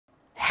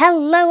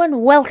Hello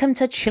and welcome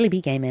to Chili Bee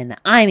Gaming.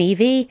 I'm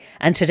Evie,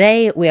 and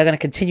today we are going to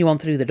continue on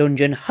through the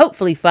dungeon,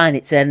 hopefully find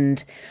its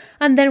end,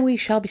 and then we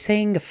shall be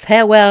saying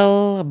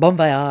farewell, bon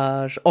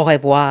voyage, au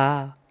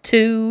revoir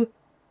to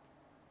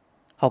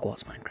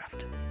Hogwarts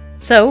Minecraft.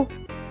 So,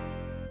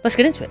 let's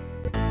get into it.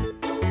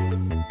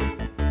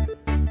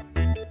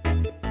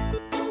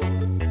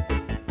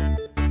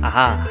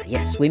 Aha,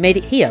 yes, we made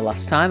it here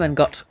last time and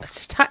got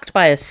attacked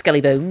by a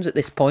Skellybones at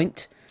this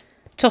point.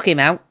 Took him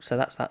out, so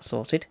that's that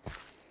sorted.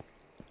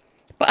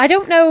 But I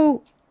don't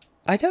know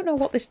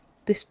what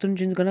this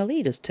dungeon's going to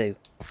lead us to.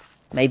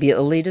 Maybe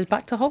it'll lead us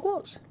back to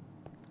Hogwarts.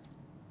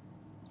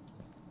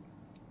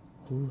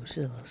 Ooh,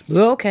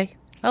 okay.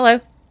 Hello.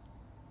 Are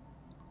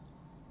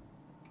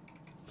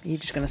you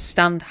just going to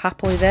stand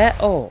happily there?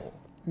 Oh,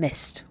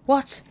 missed.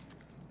 What?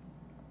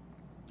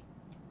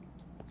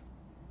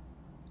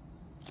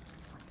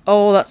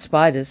 Oh, that's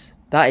spiders.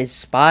 That is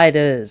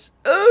spiders.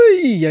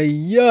 Ay,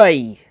 ay,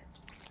 ay.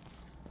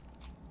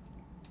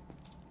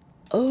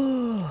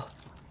 Oh.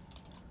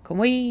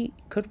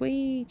 Could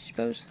we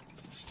suppose?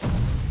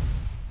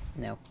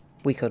 No,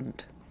 we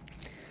couldn't.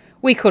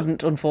 We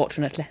couldn't,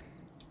 unfortunately.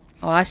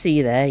 Oh, I see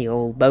you there, you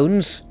old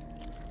bones.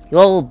 You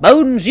old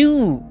bones,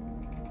 you!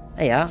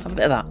 There you are, have a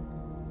bit of that.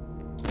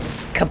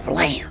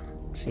 Kablam!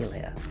 See you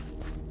later.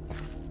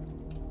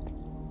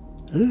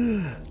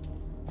 Ugh.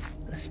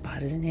 There's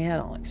spiders in here? I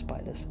don't like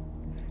spiders.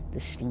 They're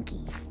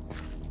stinky.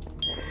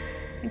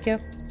 Thank you.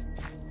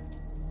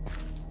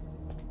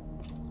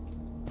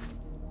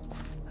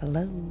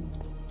 Hello.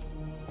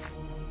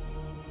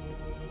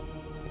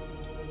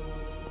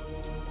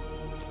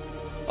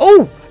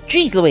 Oh!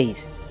 Jeez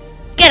Louise!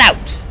 Get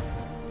out!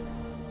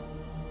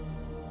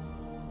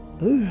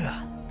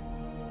 Ugh.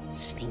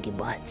 Stinky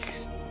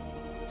butts.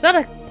 Is that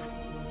a...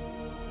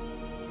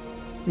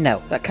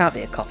 No, that can't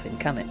be a coffin,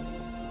 can it?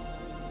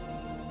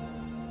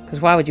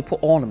 Because why would you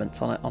put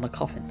ornaments on a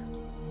coffin?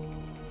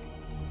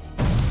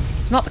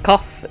 It's not the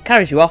cough that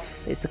carries you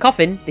off. It's the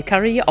coffin they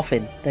carry you off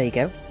in. There you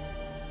go.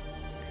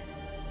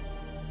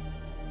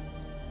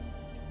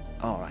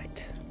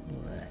 Alright.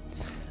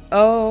 Let's...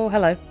 Oh,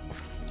 hello.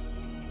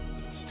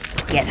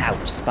 Get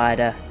out,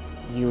 spider.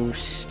 You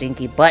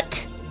stinky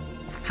butt.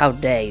 How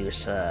dare you,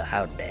 sir.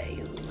 How dare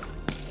you.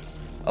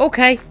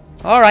 Okay.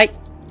 Alright.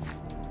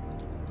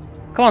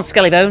 Come on,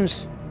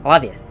 Skellybones. I'll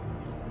have you.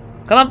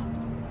 Come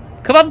on.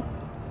 Come on.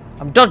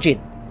 I'm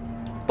dodging.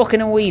 Bucking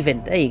and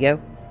weaving. There you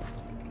go.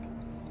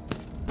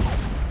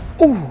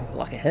 Ooh,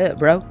 like it hurt,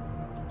 bro.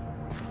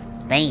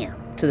 Bam.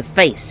 To the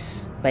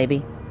face,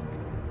 baby.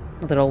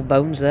 Another old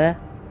bones there.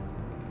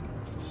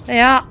 There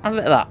you are. Have a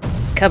bit of that.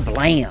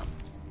 Kablam.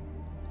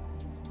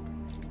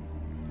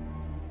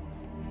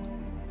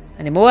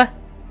 Any more?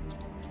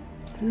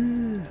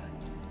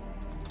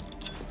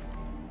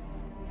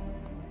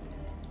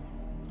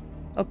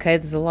 Okay,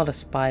 there's a lot of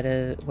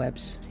spider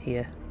webs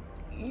here.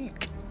 I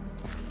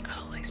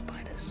don't like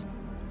spiders.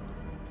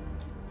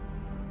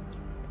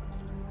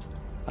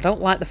 I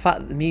don't like the fact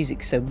that the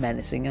music's so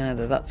menacing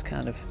either. That's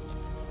kind of...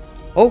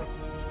 Oh!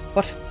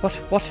 What?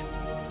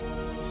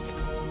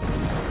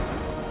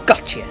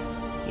 Gotcha!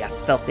 You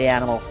filthy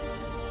animal.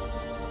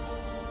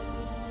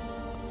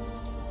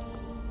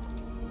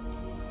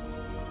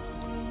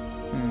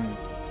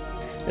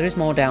 There is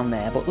more down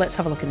there, but let's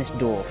have a look in this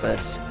door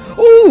first.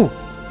 Ooh!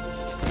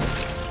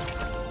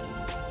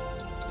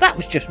 That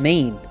was just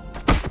mean.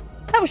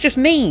 That was just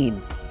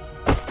mean.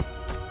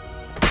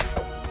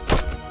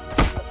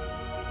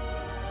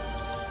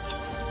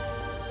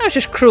 That was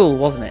just cruel,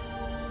 wasn't it?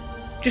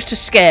 Just to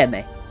scare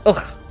me.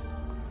 Ugh.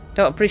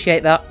 Don't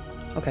appreciate that.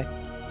 Okay.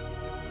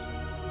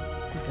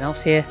 Anything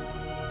else here?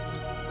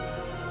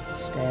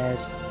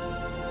 Stairs.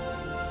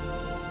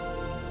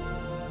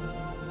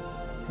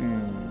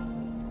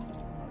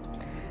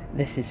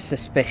 This is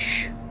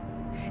suspicious.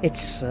 It's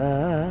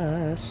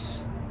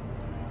sus.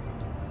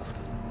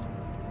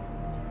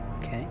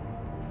 Okay.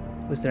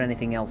 Was there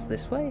anything else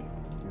this way?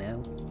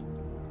 No.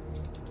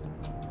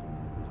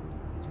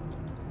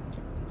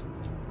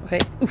 Okay.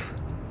 Oof.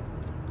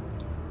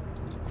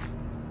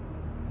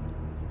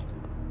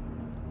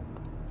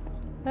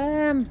 Do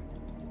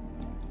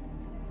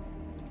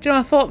you know,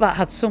 I thought that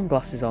had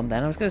sunglasses on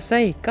then. I was going to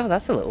say, God,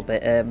 that's a little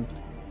bit,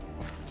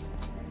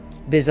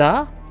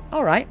 bizarre.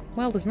 Alright,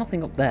 well, there's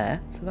nothing up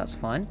there, so that's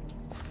fine.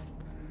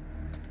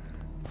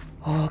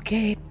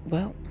 Okay,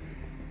 well.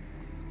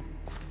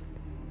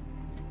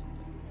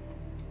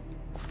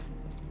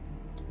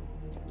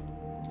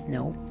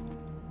 No.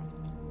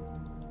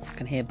 I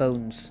can hear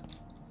bones.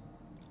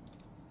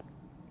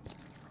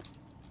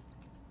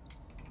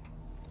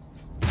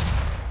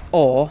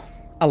 Or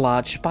a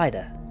large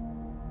spider.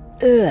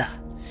 Ugh,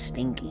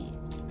 stinky.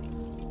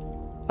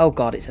 Oh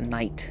god, it's a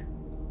knight.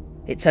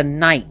 It's a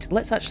knight.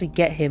 Let's actually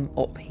get him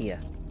up here.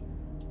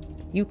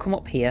 You come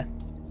up here.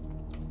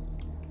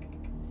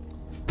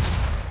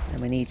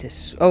 And we need to...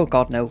 Oh,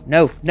 God, no.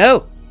 No,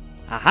 no!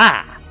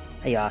 Aha!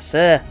 There you are,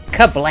 sir.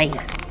 Kablam!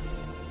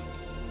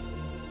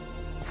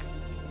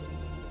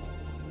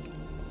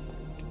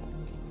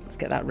 Let's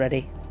get that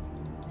ready.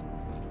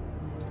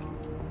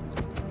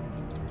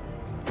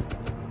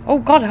 Oh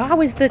god, how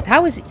is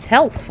its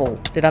health full?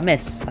 Did I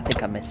miss? I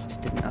think I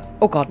missed, didn't I?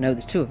 Oh god, no,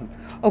 there's two of them.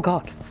 Oh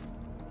god.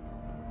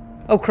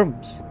 Oh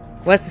crumbs.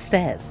 Where's the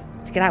stairs?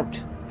 To get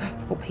out.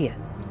 Up here.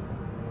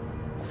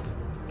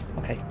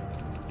 Okay.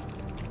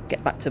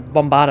 Get back to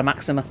Bombarda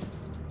Maxima.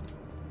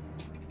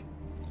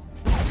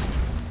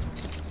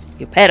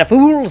 You pair of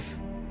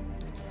fools!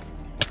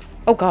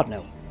 Oh god,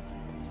 no.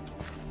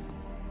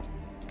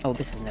 Oh,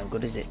 this is no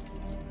good, is it?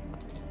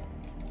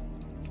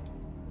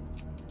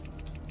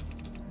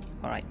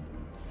 Alright.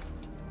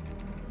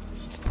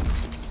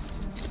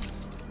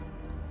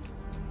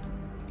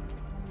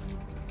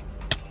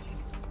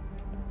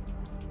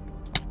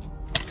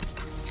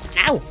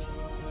 Ow!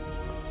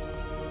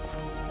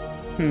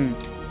 We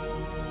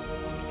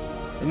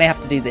may have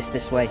to do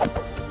this way.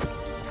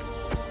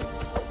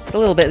 It's a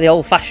little bit the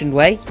old-fashioned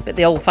way. A bit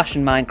the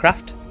old-fashioned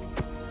Minecraft.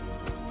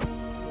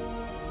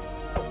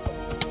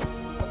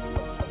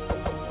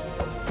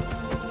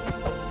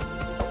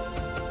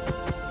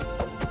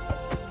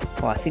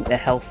 Oh, I think their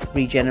health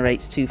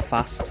regenerates too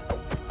fast.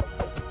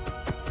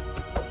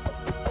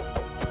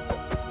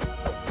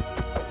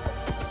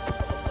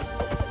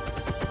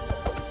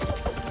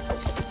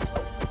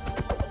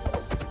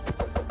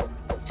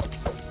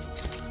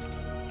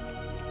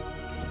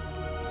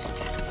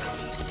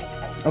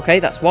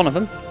 Okay, that's one of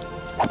them.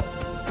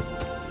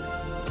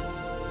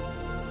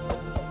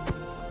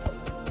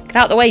 Get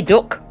out of the way,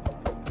 duck!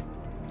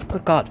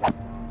 Good God.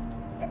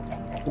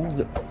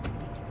 Ooh,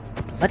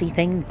 bloody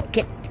thing.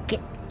 Get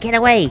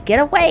away! Get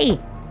away!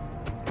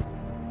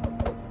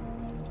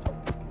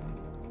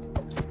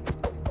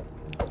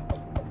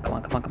 Come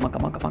on, come on, come on,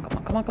 come on, come on, come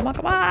on, come on, come on,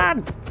 come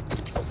on!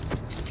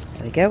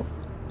 There we go.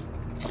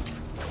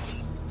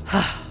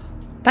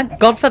 Thank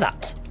God for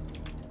that.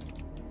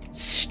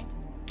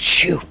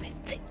 Stupid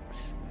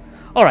things.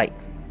 Alright,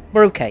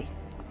 we're okay.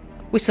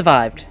 We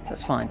survived.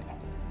 That's fine.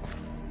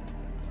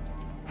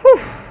 Whew.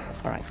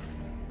 Alright.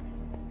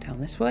 Down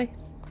this way.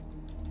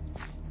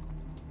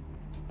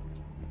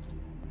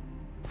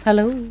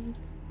 Hello.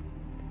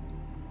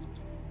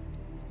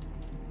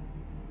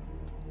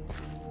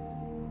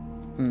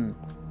 I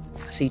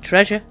see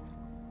treasure.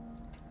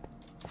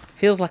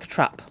 Feels like a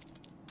trap,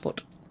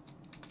 but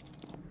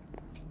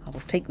I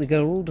will take the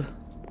gold.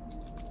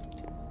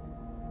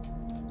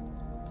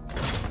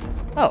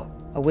 Oh,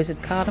 a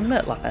wizard card and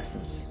Murtlap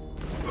essence.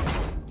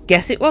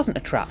 Guess it wasn't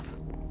a trap.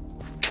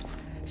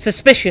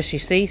 Suspicious, you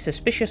see.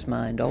 Suspicious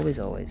mind. Always,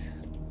 always.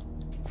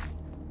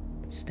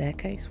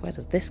 Staircase? Where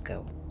does this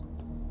go?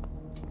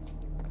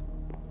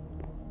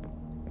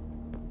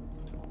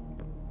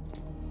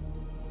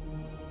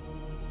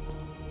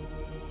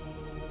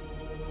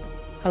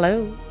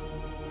 Hello?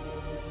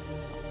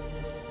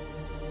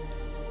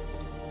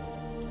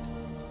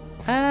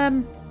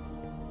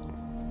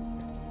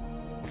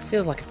 This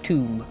feels like a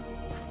tomb.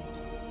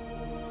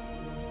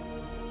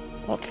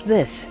 What's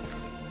this?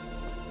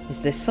 Is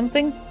this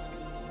something?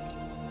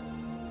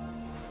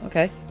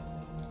 Okay.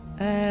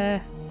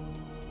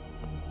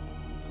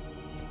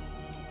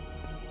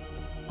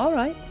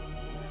 Alright.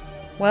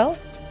 Well.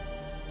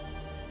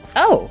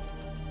 Oh!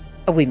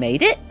 Have we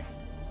made it?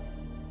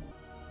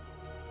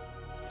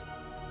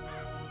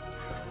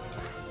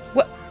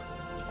 What?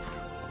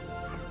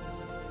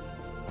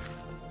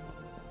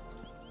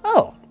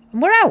 Oh,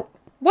 and we're out.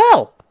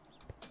 Well.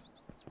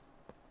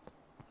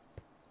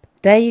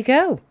 There you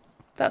go.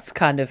 That's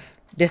kind of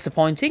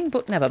disappointing,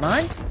 but never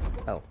mind.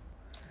 Oh.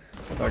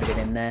 I've already been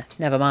in there.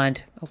 Never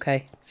mind.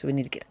 Okay, so we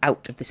need to get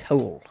out of this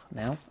hole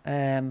now.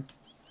 Ah,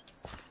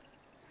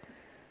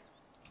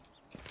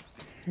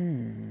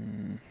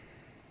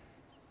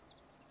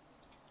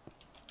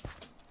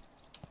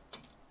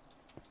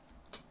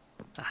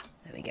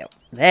 there we go.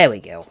 There we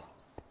go.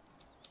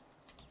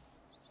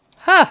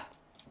 Ha!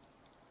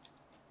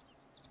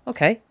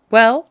 Okay,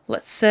 well,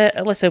 let's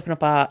open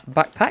up our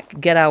backpack,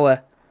 get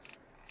our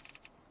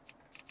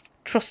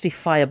trusty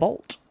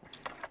Firebolt.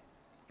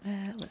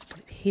 Let's put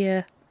it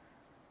here.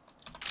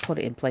 Put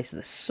it in place of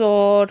the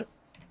sword.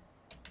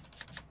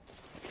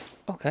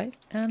 Okay,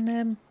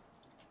 and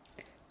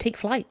take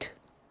flight.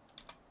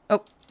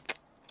 Oh.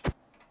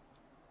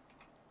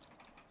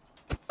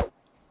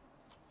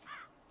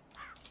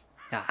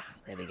 Ah,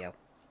 there we go.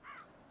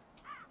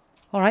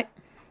 Alright,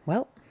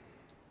 well.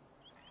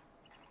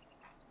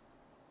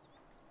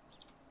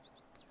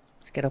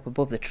 Let's get up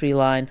above the tree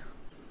line.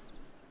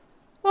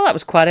 Well, that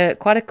was quite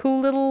a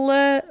cool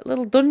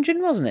little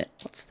dungeon, wasn't it?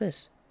 What's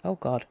this? Oh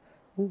God.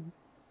 Ooh.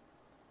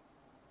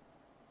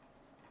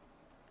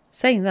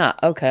 Saying that,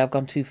 okay, I've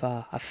gone too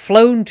far. I've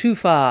flown too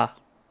far.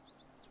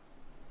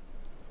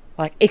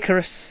 Like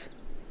Icarus.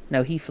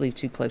 No, he flew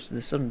too close to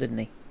the sun, didn't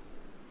he?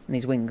 And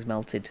his wings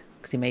melted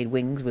because he made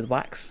wings with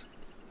wax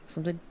or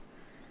something.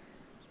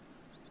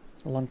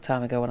 A long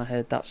time ago when I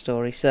heard that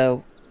story,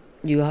 so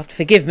you'll have to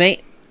forgive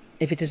me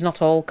if it is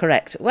not all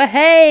correct. Well,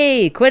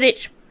 hey,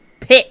 Quidditch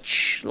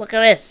pitch! Look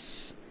at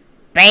this!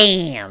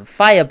 Bam!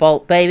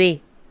 Firebolt,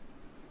 baby!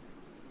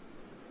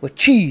 We're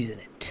cheesing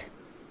it.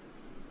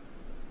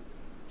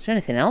 Is there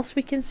anything else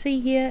we can see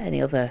here?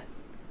 Any other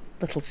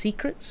Little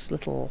secrets,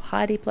 little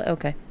hidey place.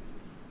 Okay.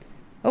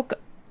 Okay.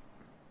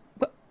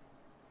 What?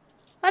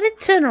 I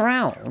did turn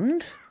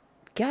around.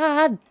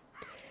 God.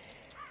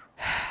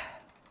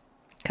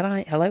 Can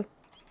I? Hello?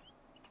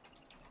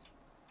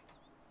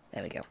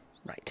 There we go.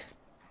 Right.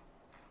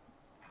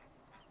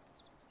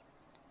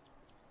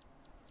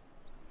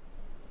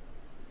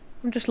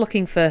 I'm just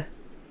looking for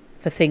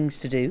things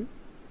to do.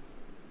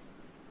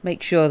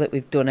 Make sure that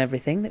we've done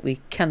everything that we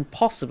can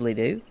possibly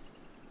do.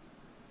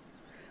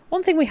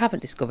 One thing we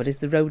haven't discovered is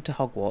the road to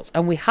Hogwarts,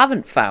 and we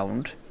haven't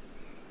found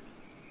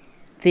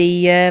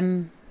the a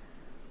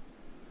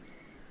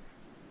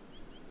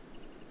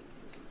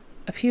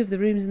few of the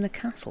rooms in the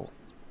castle,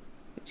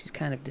 which is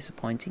kind of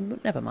disappointing,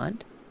 but never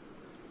mind.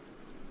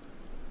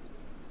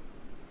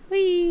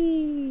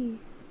 Whee!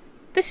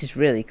 This is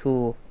really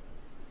cool.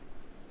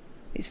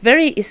 It's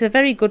a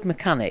very good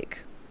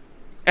mechanic.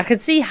 I can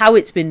see how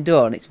it's been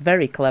done. It's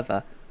very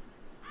clever.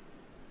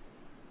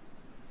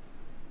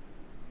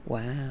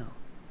 Wow.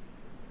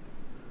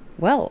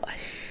 Well,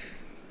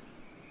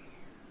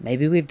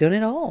 maybe we've done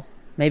it all.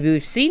 Maybe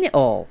we've seen it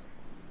all.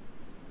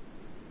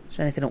 Is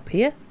there anything up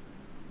here?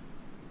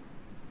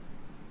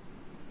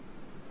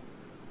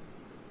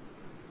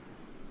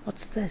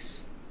 What's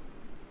this?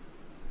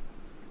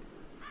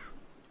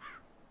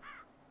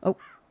 Oh.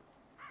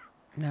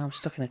 Now I'm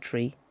stuck in a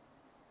tree.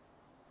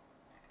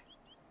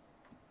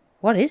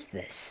 What is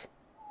this?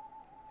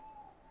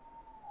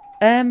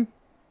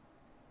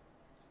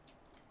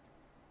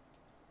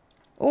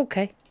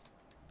 Okay.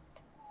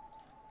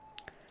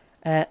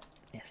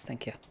 Yes,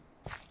 thank you.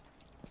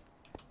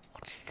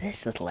 What's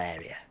this little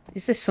area?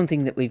 Is this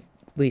something that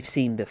we've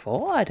seen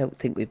before? I don't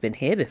think we've been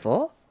here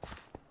before.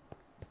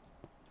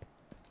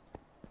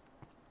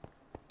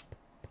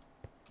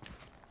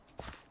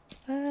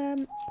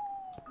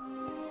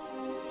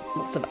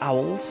 Lots of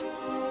owls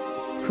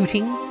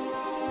hooting.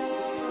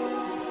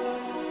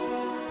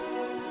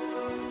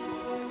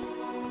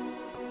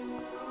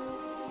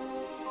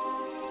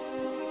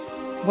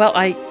 Well,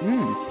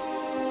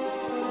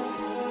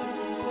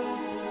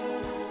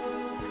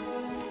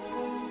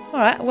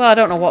 Alright, well, I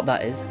don't know what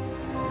that is.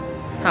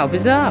 How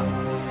bizarre.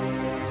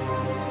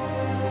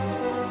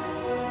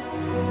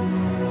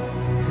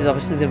 This is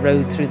obviously the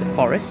road through the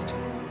forest.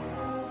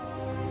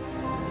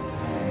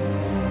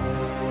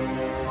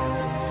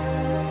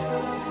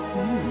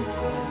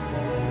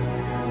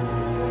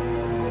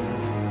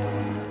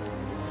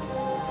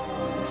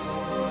 What's this?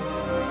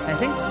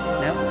 Anything?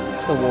 No,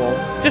 just a wall.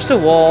 Just a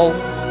wall.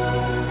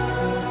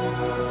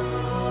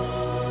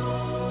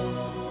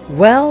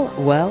 Well,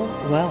 well,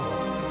 well.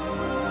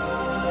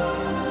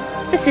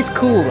 This is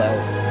cool,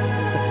 though.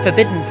 The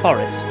Forbidden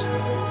Forest.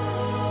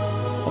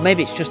 Or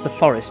maybe it's just the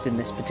forest in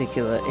this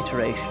particular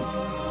iteration.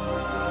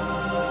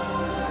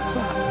 What's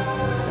that? There.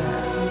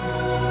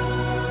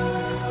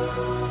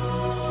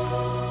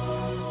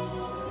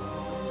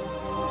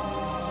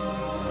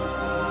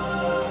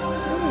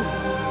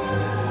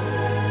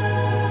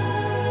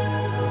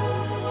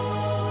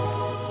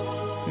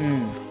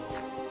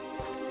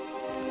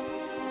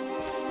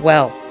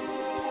 Well,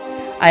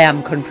 I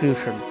am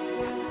Confucian.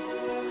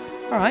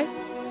 Alright.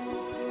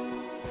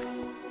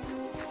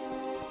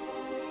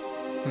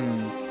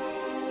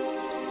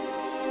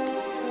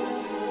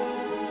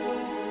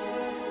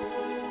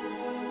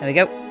 There we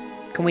go.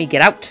 Can we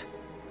get out?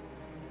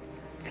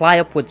 Fly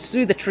upwards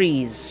through the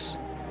trees.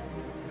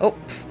 Oh.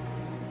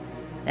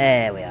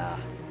 There we are.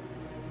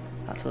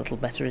 That's a little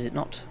better, is it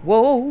not?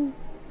 Whoa.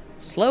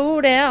 Slow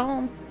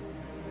down.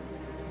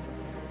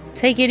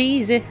 Take it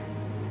easy.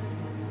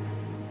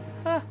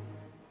 Ah.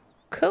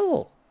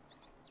 Cool.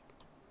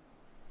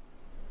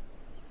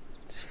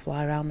 Just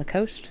fly around the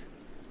coast.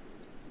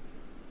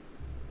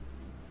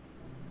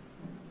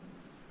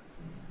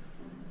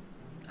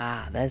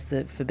 Ah, there's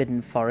the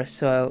Forbidden Forest.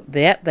 So,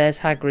 yep, there's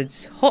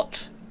Hagrid's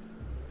hut.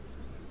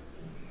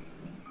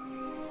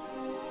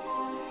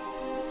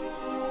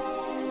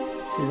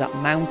 This is that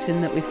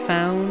mountain that we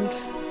found.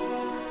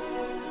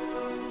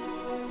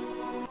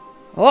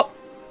 Oh!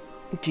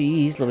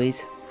 Jeez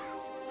Louise.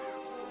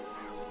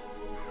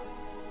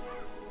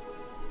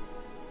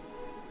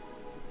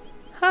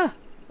 Huh.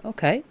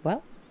 Okay,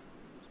 well.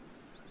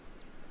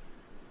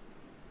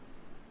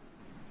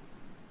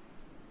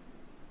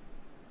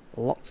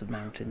 Lots of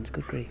mountains,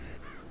 good grief.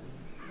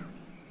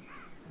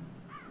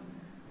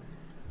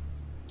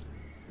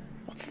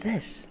 What's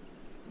this?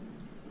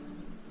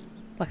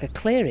 Like a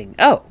clearing.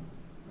 Oh!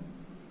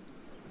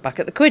 Back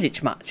at the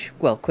Quidditch match.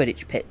 Well,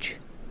 Quidditch pitch.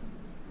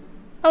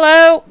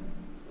 Hello!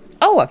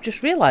 Oh, I've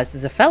just realised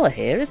there's a fella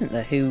here, isn't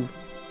there, who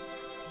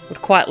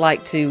would quite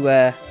like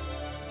to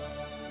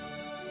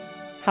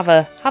have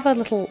a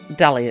little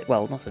dalliance.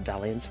 Well, not a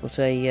dalliance, but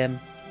a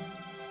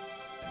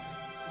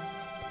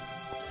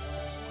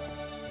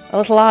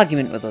little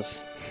argument with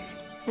us.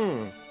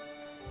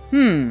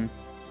 Can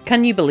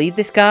you believe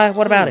this guy?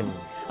 What about him?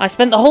 I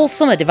spent the whole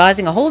summer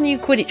devising a whole new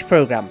Quidditch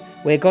programme.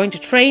 We're going to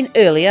train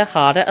earlier,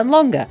 harder and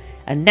longer.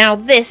 And now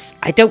this,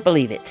 I don't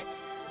believe it.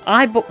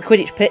 I booked the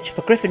Quidditch pitch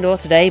for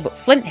Gryffindor today, but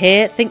Flint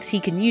here thinks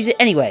he can use it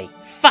anyway.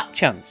 Fat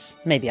chance.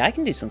 Maybe I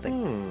can do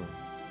something.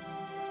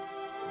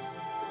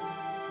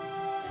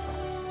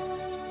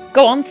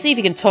 Go on, see if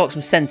you can talk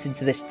some sense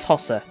into this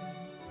tosser.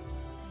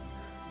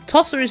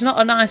 Tosser is not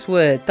a nice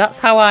word. That's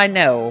how I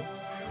know.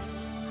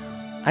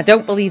 I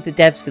don't believe the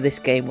devs for this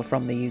game were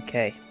from the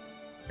UK.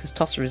 Because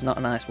tosser is not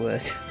a nice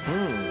word.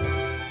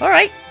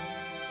 Alright.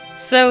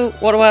 So,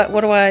 what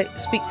do I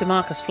speak to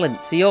Marcus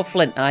Flint? So you're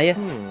Flint, are you?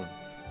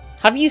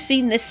 Have you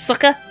seen this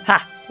sucker?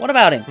 Ha! What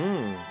about him?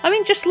 I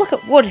mean, just look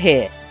at Wood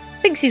here.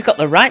 Thinks he's got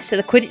the rights to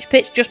the Quidditch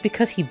pitch just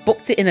because he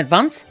booked it in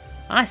advance?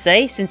 I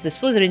say, since the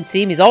Slytherin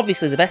team is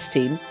obviously the best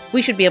team,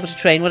 we should be able to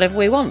train whatever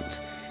we want.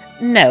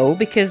 No,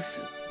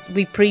 because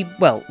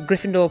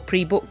Gryffindor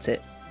pre-booked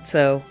it.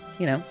 So,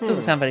 you know,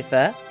 doesn't sound very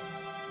fair.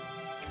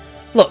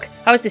 Look,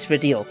 how is this for a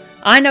deal?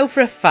 I know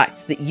for a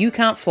fact that you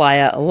can't fly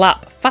a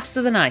lap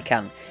faster than I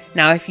can.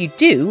 Now, if you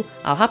do,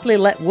 I'll happily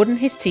let Wood and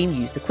his team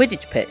use the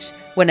Quidditch pitch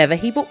whenever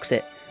he books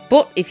it.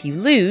 But if you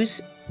lose,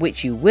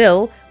 which you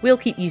will, we'll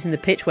keep using the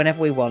pitch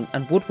whenever we want,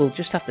 and Wood will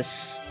just have to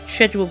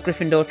schedule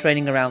Gryffindor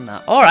training around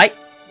that. Alright.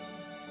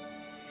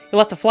 You'll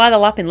have to fly the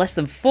lap in less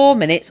than 4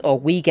 minutes, or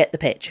we get the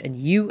pitch, and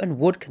you and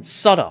Wood can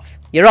sod off.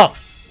 You're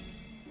off.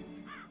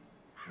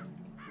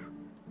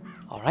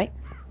 Alright.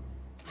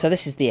 So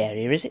this is the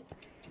area, is it?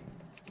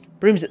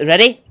 Brooms at the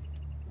ready.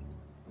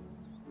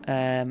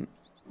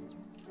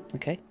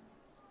 Okay.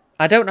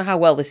 I don't know how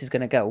well this is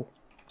going to go.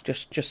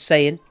 Just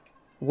saying.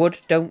 Wood,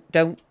 don't,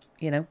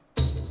 you know.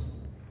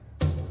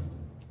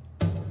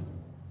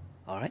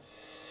 Alright.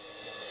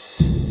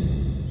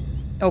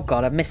 Oh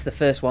god, I missed the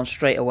first one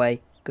straight away.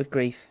 Good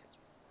grief.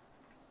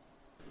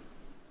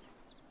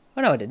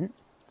 Oh no, I didn't.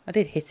 I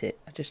did hit it.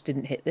 I just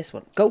didn't hit this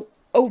one. Go!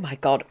 Oh my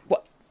god.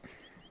 What?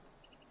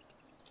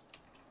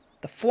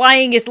 The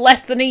flying is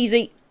less than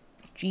easy.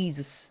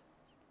 Jesus.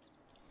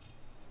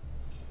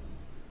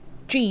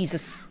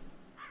 Jesus.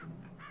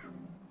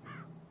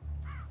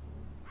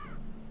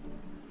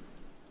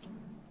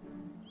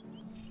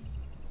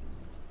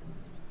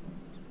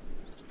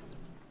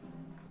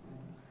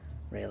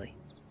 Really?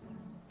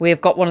 We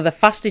have got one of the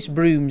fastest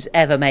brooms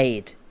ever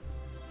made.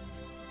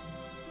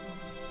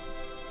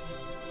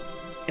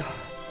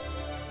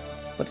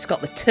 But it's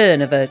got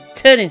the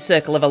turning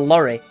circle of a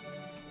lorry.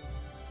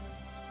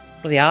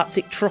 Bloody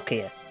Arctic truck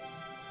here.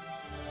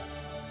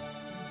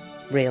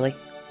 Really?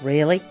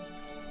 Really?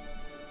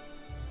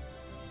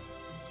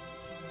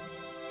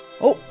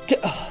 Oh!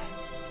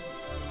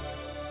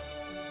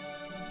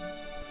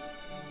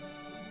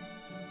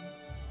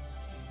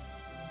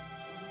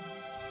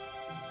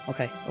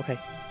 Okay, okay.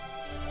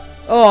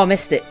 Oh, I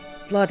missed it.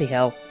 Bloody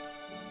hell.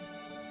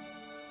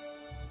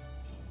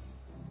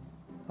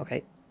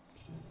 Okay.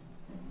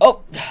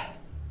 Oh!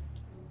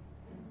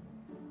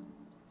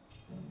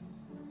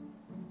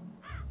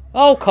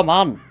 Oh, come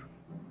on!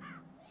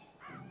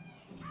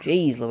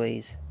 Jeez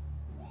Louise.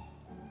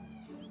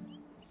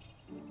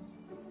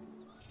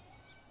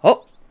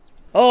 Oh!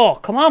 Oh,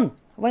 come on!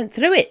 I went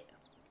through it!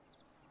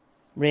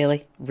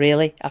 Really?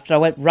 Really? After I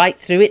went right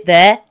through it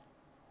there?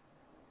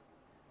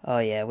 Oh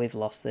yeah, we've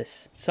lost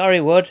this.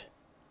 Sorry, Wood.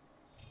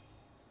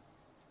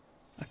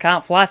 I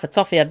can't fly for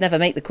toffee. I'd never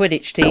make the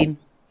Quidditch team.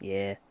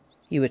 Yeah,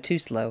 you were too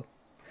slow.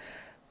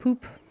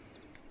 Poop.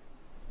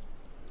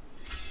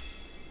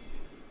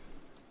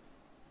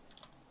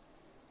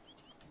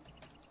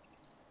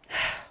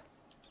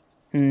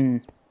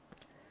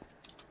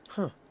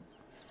 Huh.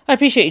 I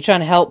appreciate you trying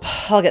to help.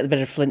 I'll get the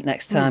bit of Flint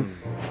next time.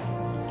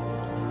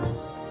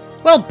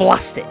 Well,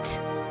 blast it.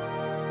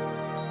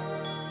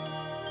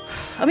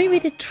 I mean, we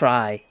did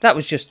try. That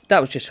was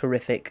just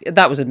horrific.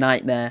 That was a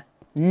nightmare.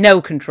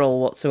 No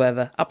control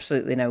whatsoever.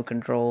 Absolutely no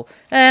control.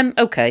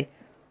 Okay.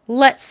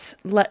 Let's.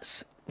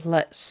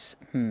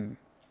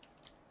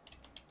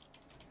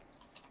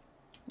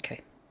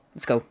 Okay,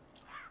 let's go.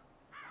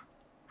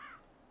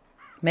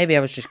 Maybe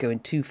I was just going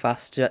too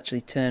fast to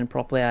actually turn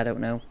properly. I don't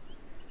know.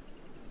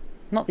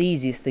 Not the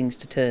easiest things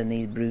to turn,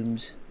 these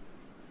brooms.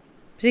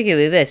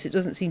 Particularly this. It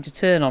doesn't seem to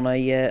turn on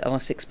a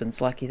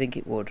sixpence like you think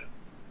it would.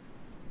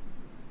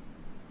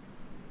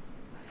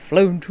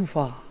 Flown too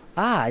far.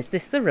 Ah, is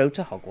this the road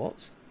to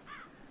Hogwarts?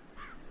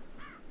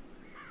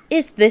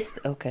 Is this...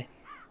 Okay.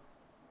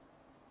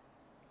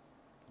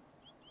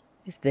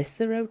 Is this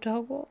the road to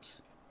Hogwarts?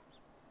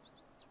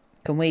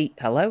 Can we...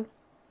 Hello?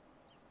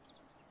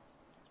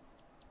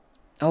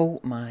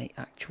 Oh my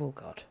actual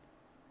god.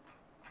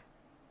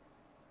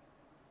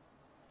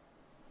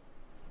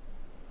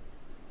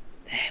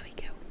 There we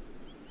go.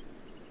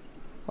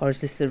 Or is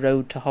this the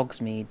road to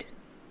Hogsmeade?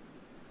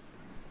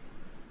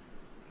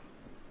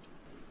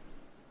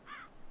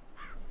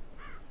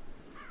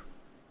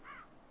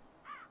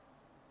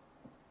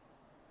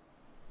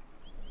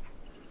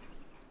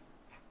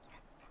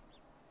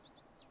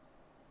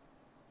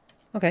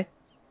 Okay.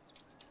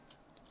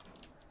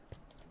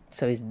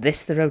 So is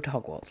this the road to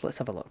Hogwarts? Let's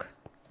have a look.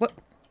 What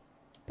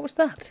was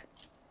that?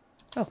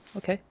 Oh,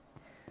 okay.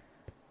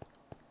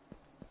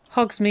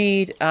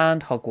 Hogsmeade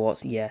and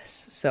Hogwarts,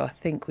 yes. So I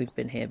think we've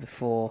been here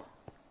before.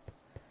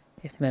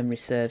 if memory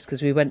serves,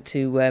 because we went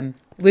to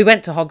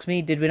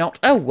Hogsmeade, did we not?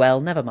 Oh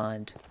well, never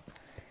mind.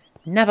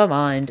 Never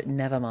mind,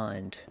 never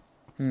mind.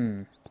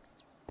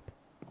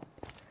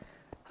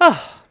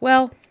 Oh,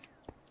 well.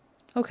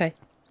 Okay.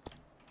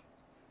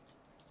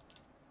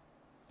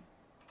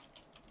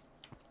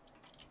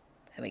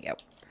 There we go.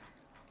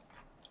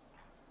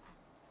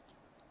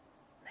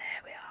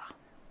 There we are.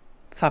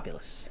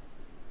 Fabulous.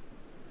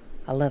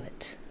 I love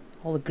it.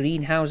 All the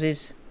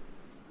greenhouses.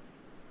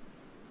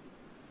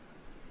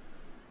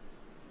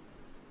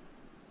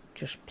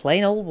 Just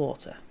plain old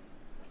water.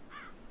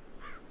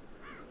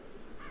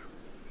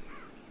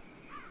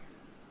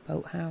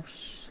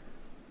 Boathouse.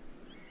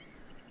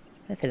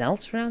 Anything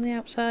else around the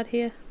outside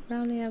here?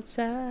 Round the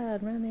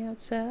outside, round the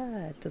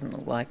outside. Doesn't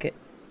look like it.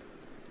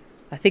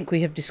 I think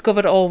we have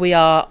discovered all we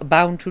are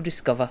bound to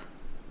discover.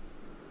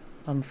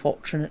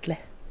 Unfortunately.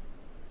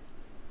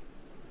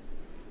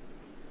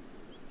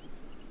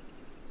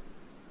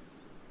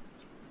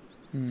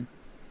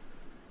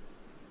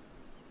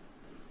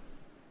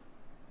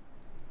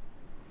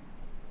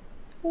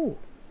 Oh,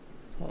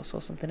 thought I saw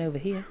something over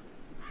here.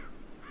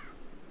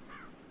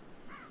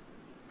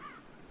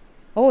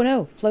 Oh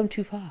no, flown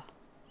too far.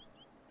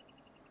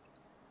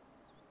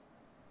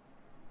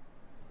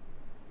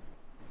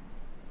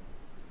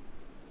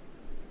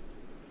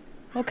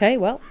 Okay,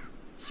 well,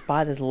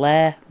 spider's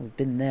lair. We've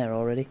been there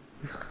already.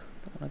 Ugh,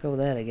 don't want to go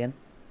there again.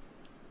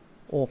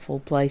 Awful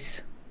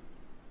place.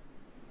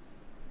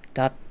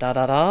 Da da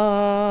da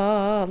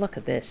da! Look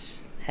at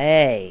this.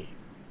 Hey.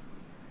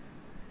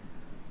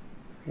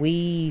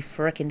 We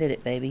frickin' did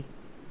it, baby.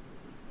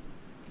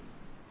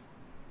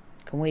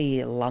 Can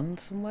we land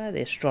somewhere?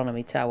 The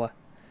astronomy tower.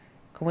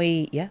 Can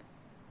we... yeah?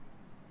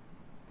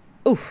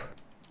 Oof.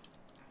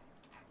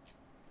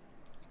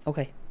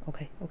 Okay,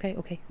 okay, okay,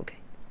 okay, okay.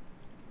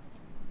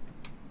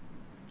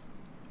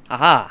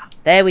 Aha!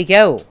 There we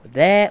go.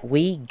 There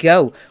we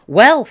go.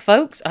 Well,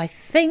 folks, I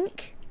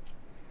think...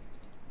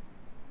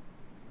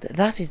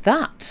 that is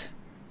that.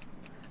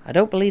 I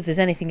don't believe there's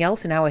anything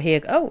else in our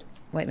here... oh,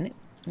 wait a minute.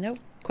 No.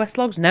 Quest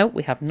logs? No,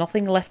 we have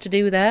nothing left to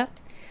do there.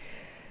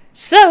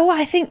 So,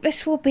 I think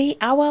this will be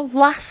our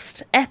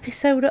last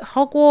episode at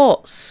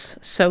Hogwarts.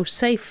 So,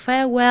 say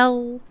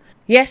farewell.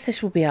 Yes,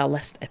 this will be our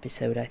last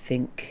episode, I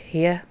think,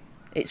 here.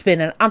 It's been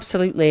an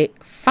absolutely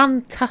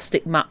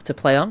fantastic map to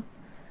play on.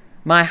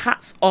 My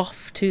hat's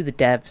off to the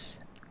devs.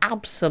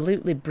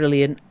 Absolutely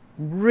brilliant.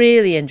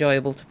 Really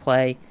enjoyable to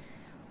play.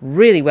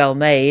 Really well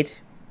made.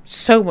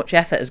 So much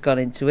effort has gone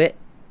into it.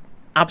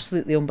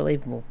 Absolutely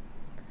unbelievable.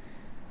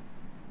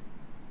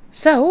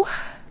 So,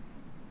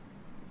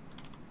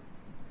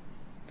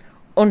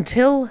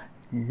 until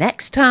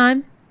next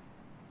time,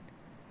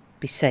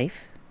 be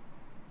safe,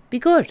 be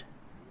good,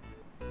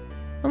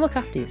 and look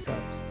after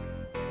yourselves.